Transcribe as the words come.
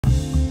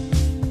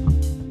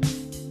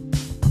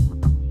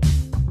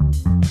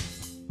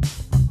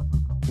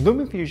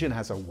LumaFusion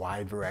has a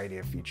wide variety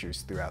of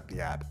features throughout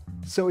the app,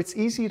 so it's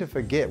easy to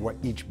forget what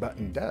each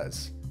button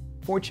does.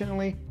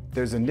 Fortunately,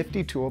 there's a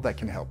nifty tool that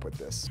can help with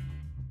this.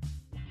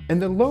 In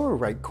the lower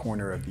right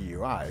corner of the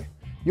UI,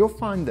 you'll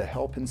find the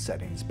Help and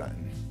Settings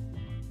button.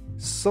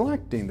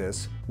 Selecting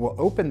this will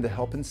open the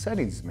Help and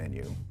Settings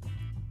menu,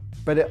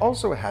 but it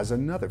also has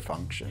another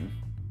function.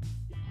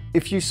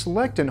 If you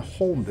select and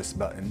hold this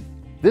button,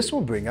 this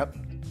will bring up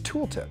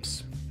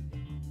Tooltips.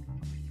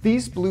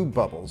 These blue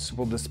bubbles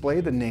will display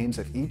the names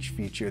of each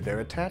feature they're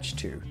attached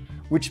to,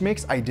 which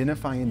makes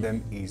identifying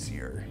them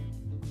easier.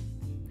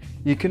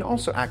 You can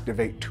also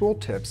activate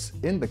tooltips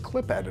in the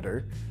clip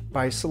editor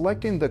by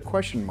selecting the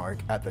question mark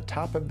at the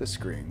top of the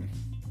screen.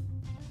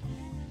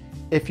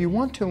 If you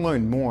want to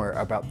learn more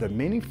about the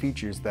many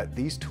features that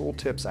these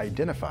tooltips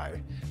identify,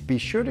 be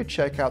sure to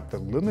check out the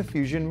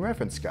LumaFusion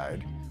reference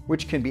guide,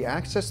 which can be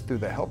accessed through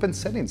the Help and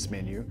Settings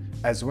menu,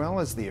 as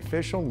well as the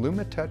official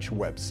LumaTouch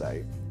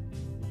website.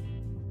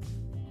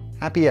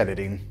 Happy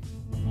editing!